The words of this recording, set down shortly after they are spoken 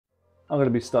I'm going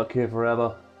to be stuck here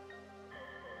forever.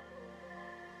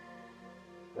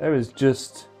 There's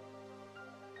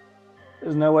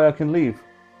no way I can leave.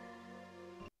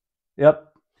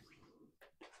 Yep.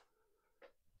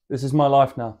 This is my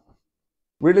life now.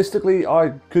 Realistically, I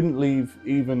couldn't leave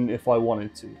even if I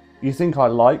wanted to. You think I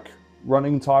like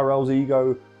running Tyrell's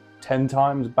ego 10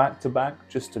 times back to back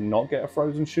just to not get a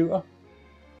frozen shooter?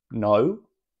 No.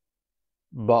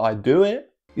 But I do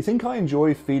it. You think I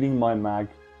enjoy feeding my mag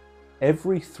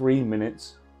every 3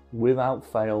 minutes without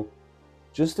fail,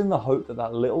 just in the hope that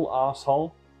that little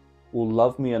asshole will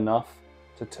love me enough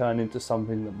to turn into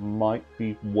something that might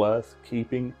be worth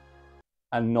keeping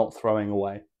and not throwing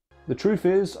away? The truth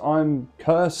is, I'm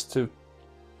cursed to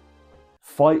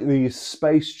fight these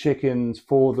space chickens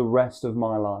for the rest of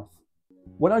my life.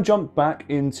 When I jumped back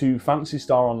into Phantasy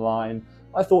Star Online,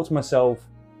 I thought to myself,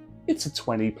 it's a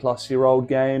 20-plus-year-old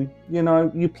game. You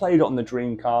know, you played it on the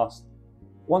Dreamcast.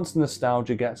 Once the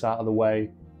nostalgia gets out of the way,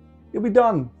 you'll be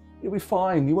done. You'll be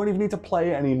fine. You won't even need to play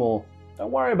it anymore.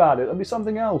 Don't worry about it. There'll be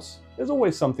something else. There's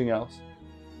always something else.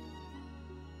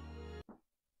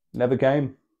 Never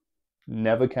came.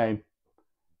 Never came.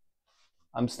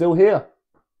 I'm still here.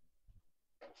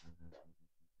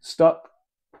 Stuck.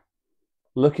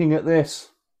 Looking at this.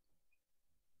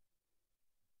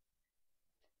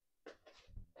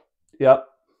 Yep.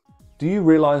 Do you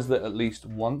realize that at least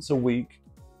once a week,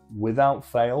 without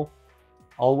fail,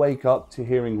 I'll wake up to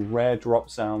hearing rare drop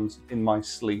sounds in my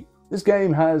sleep? This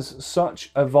game has such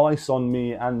a vice on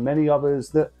me and many others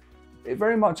that it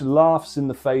very much laughs in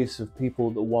the face of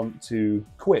people that want to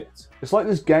quit. It's like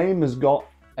this game has got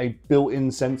a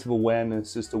built-in sense of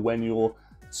awareness as to when you're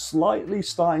slightly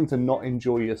starting to not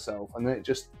enjoy yourself, and then it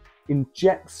just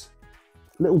injects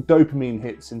little dopamine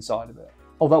hits inside of it.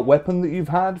 Oh, that weapon that you've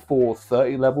had for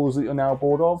 30 levels that you're now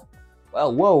bored of?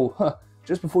 Well, whoa,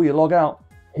 just before you log out,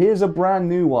 here's a brand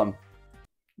new one.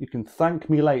 You can thank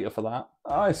me later for that.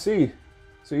 I see.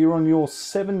 So you're on your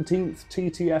 17th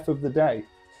TTF of the day.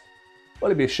 Well,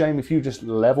 it'd be a shame if you just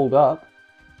leveled up,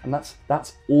 and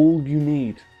that's all you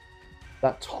need.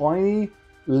 That tiny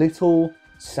little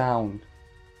sound.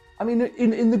 I mean,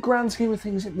 in the grand scheme of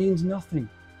things, it means nothing.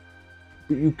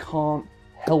 But you can't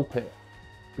help it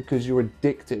because you're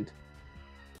addicted.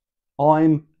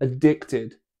 I'm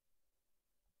addicted.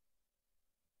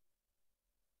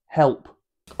 Help.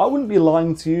 I wouldn't be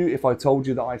lying to you if I told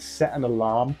you that I set an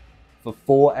alarm for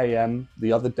 4 AM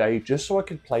the other day just so I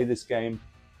could play this game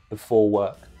before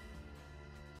work.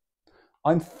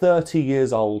 I'm 30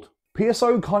 years old.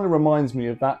 PSO kind of reminds me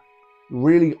of that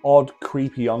really odd,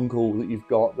 creepy uncle that you've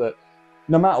got that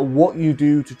no matter what you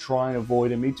do to try and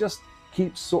avoid him, he just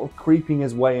keeps sort of creeping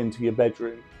his way into your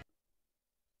bedroom.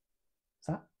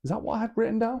 Is that what I had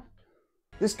written down?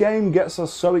 This game gets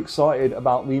us so excited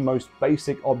about the most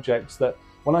basic objects that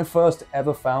when I first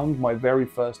ever found my very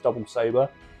first double saber,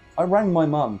 I rang my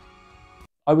mum.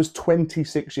 I was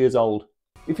 26 years old.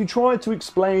 If you try to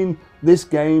explain this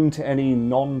game to any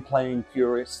non-playing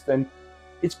purists, then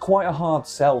it's quite a hard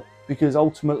sell, because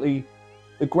ultimately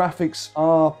the graphics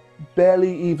are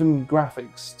barely even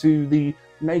graphics. To the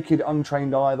naked,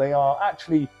 untrained eye, they are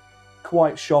actually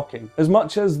quite shocking. As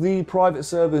much as the private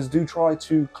servers do try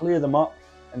to clear them up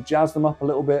and jazz them up a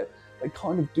little bit, they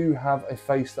kind of do have a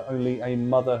face that only a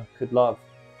mother could love.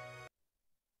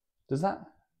 Does that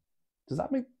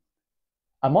mean...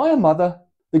 Am I a mother?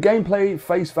 The gameplay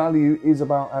face value is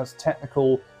about as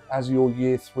technical as your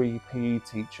year 3 PE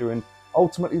teacher, and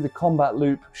ultimately the combat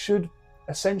loop should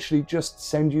essentially just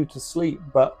send you to sleep,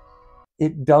 but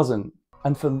it doesn't.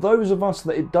 And for those of us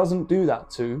that it doesn't do that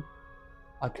to,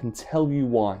 I can tell you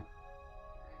why.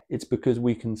 It's because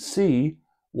we can see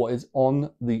what is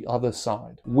on the other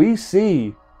side. We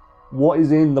see what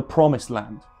is in the promised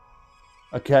land,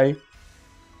 okay?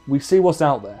 We see what's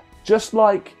out there. Just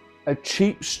like a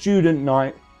cheap student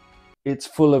night, it's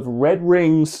full of red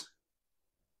rings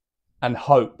and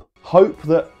hope. Hope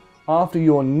that after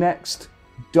your next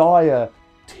dire,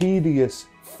 tedious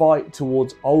fight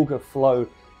towards Olga Flow,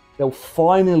 they'll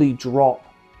finally drop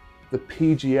the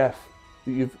PGF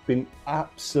that you've been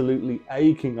absolutely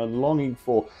aching and longing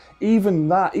for. Even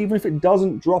that, even if it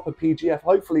doesn't drop a PGF,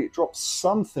 hopefully it drops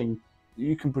something that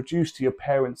you can produce to your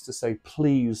parents to say,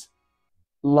 please,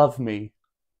 love me.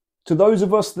 To those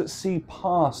of us that see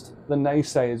past the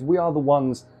naysayers, we are the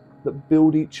ones that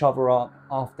build each other up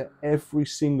after every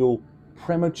single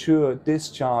premature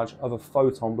discharge of a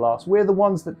photon blast. We're the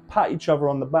ones that pat each other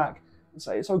on the back and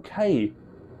say, it's okay.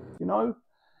 You know,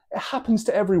 it happens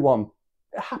to everyone.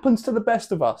 It happens to the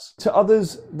best of us. To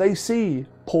others, they see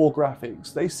poor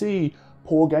graphics. They see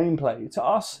poor gameplay. To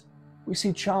us, we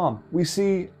see charm. We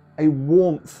see a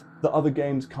warmth that other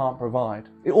games can't provide.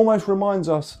 It almost reminds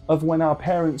us of when our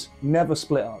parents never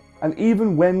split up. And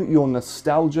even when your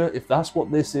nostalgia, if that's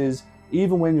what this is,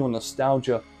 even when your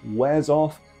nostalgia wears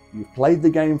off, you've played the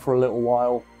game for a little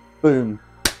while, boom.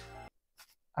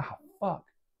 Ah, fuck.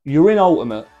 You're in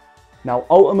Ultimate. Now,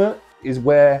 Ultimate is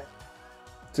where,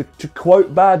 to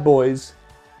quote Bad Boys,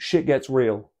 shit gets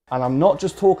real. And I'm not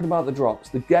just talking about the drops.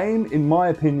 The game, in my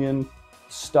opinion,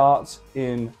 starts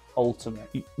in Ultimate.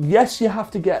 Yes, you have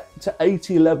to get to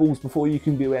 80 levels before you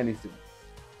can do anything.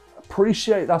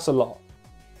 Appreciate that's a lot.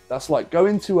 That's like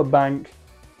going to a bank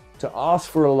to ask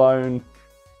for a loan,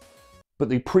 but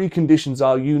the preconditions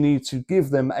are you need to give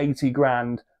them 80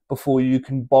 grand before you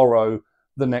can borrow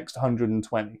the next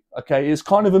 120. Okay, it's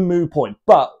kind of a moot point,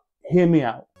 but hear me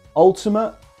out.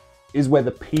 Ultimate is where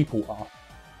the people are.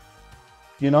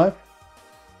 You know?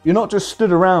 You're not just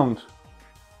stood around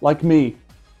like me,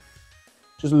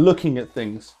 just looking at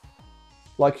things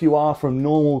like you are from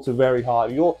normal to very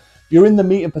hard. You're in the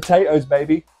meat and potatoes,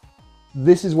 baby.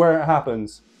 This is where it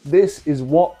happens. This is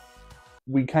what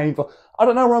we came for. I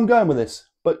don't know where I'm going with this,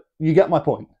 but you get my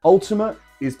point. Ultimate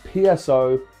is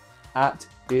PSO at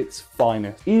its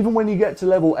finest. Even when you get to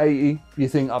level 80, you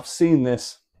think, I've seen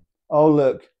this. Oh,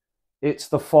 look, it's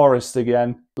the forest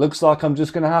again. Looks like I'm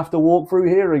just going to have to walk through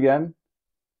here again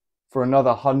for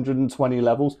another 120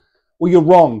 levels. Well, you're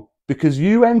wrong, because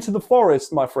you enter the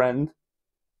forest, my friend.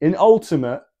 In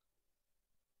Ultimate,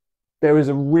 there is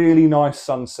a really nice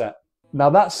sunset. Now,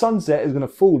 that sunset is going to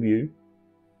fool you,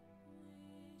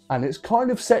 and it's kind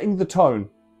of setting the tone,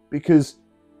 because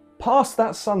past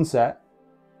that sunset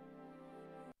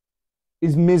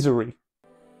is misery,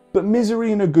 but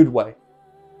misery in a good way.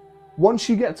 Once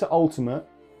you get to Ultimate,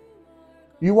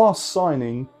 you are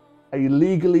signing a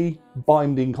legally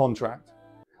binding contract.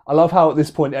 I love how at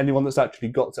this point anyone that's actually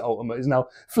got to Ultimate is now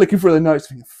flicking through the notes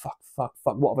thinking, fuck,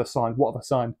 what have I signed, what have I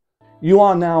signed? You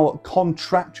are now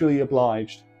contractually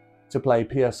obliged to play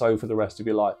PSO for the rest of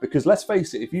your life. Because let's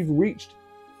face it, if you've reached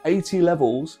 80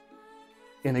 levels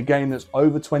in a game that's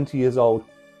over 20 years old,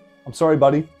 I'm sorry,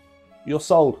 buddy, you're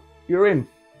sold. You're in.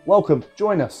 Welcome,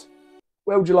 join us.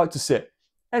 Where would you like to sit?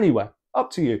 Anywhere,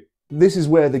 up to you. This is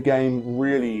where the game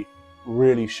really,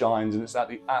 really shines, and it's at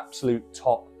the absolute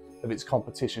top of its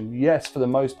competition. Yes, for the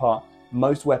most part,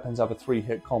 most weapons have a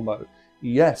 3-hit combo.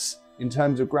 Yes, in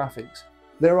terms of graphics,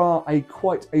 there are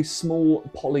quite a small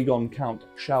polygon count,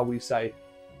 shall we say.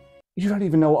 You don't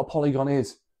even know what a polygon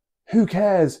is. Who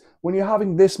cares? When you're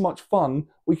having this much fun,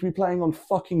 we could be playing on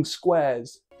fucking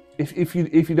squares. If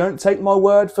you don't take my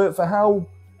word for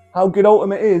how good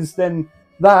Ultimate is, then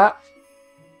that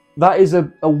is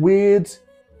a weird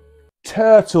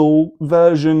turtle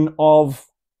version of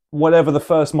whatever the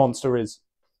first monster is.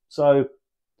 So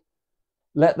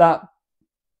let that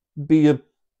be a,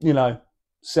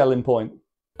 selling point.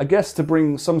 I guess to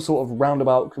bring some sort of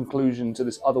roundabout conclusion to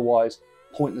this otherwise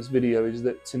pointless video is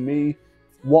that, to me,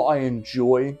 what I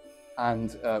enjoy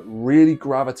and really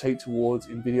gravitate towards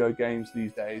in video games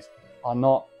these days are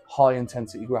not high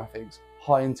intensity graphics,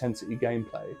 high intensity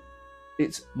gameplay.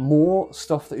 It's more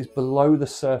stuff that is below the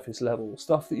surface level,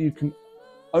 stuff that you can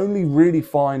only really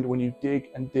find when you dig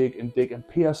and dig and dig, and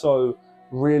PSO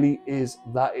really is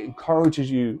that. It encourages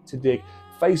you to dig.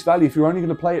 Face value, if you're only going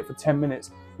to play it for 10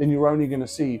 minutes, then you're only going to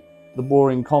see the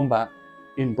boring combat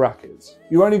in brackets.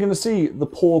 You're only going to see the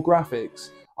poor graphics.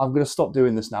 I'm going to stop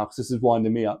doing this now because this is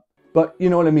winding me up. But you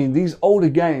know what I mean? These older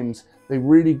games, they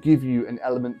really give you an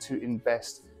element to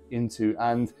invest into.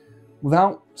 And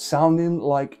without sounding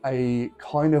like a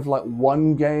kind of like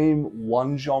one game,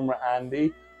 one genre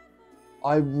Andy,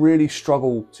 I really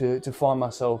struggle to find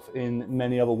myself in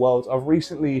many other worlds. I've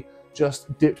recently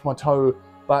just dipped my toe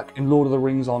back in Lord of the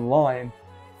Rings Online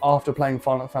after playing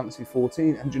Final Fantasy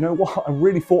 14, and you know what? I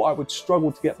really thought I would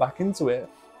struggle to get back into it,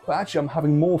 but actually I'm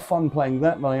having more fun playing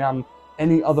that than I am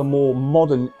any other more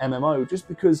modern MMO, just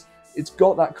because it's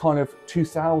got that kind of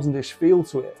 2000-ish feel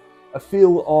to it. A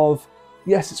feel of,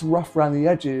 yes, it's rough around the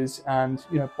edges, and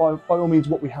by all means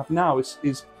what we have now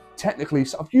is technically,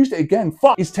 so I've used it again,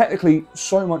 is technically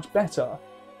so much better,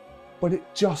 but it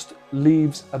just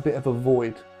leaves a bit of a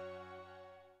void.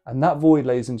 And that void,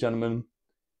 ladies and gentlemen,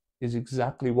 is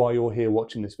exactly why you're here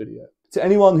watching this video. To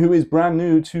anyone who is brand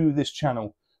new to this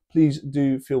channel, please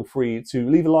do feel free to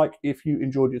leave a like if you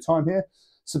enjoyed your time here.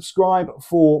 Subscribe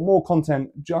for more content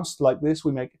just like this.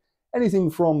 We make anything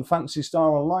from Phantasy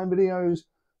Star Online videos,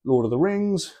 Lord of the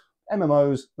Rings,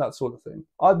 MMOs, that sort of thing.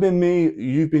 I've been me,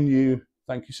 you've been you.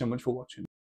 Thank you so much for watching.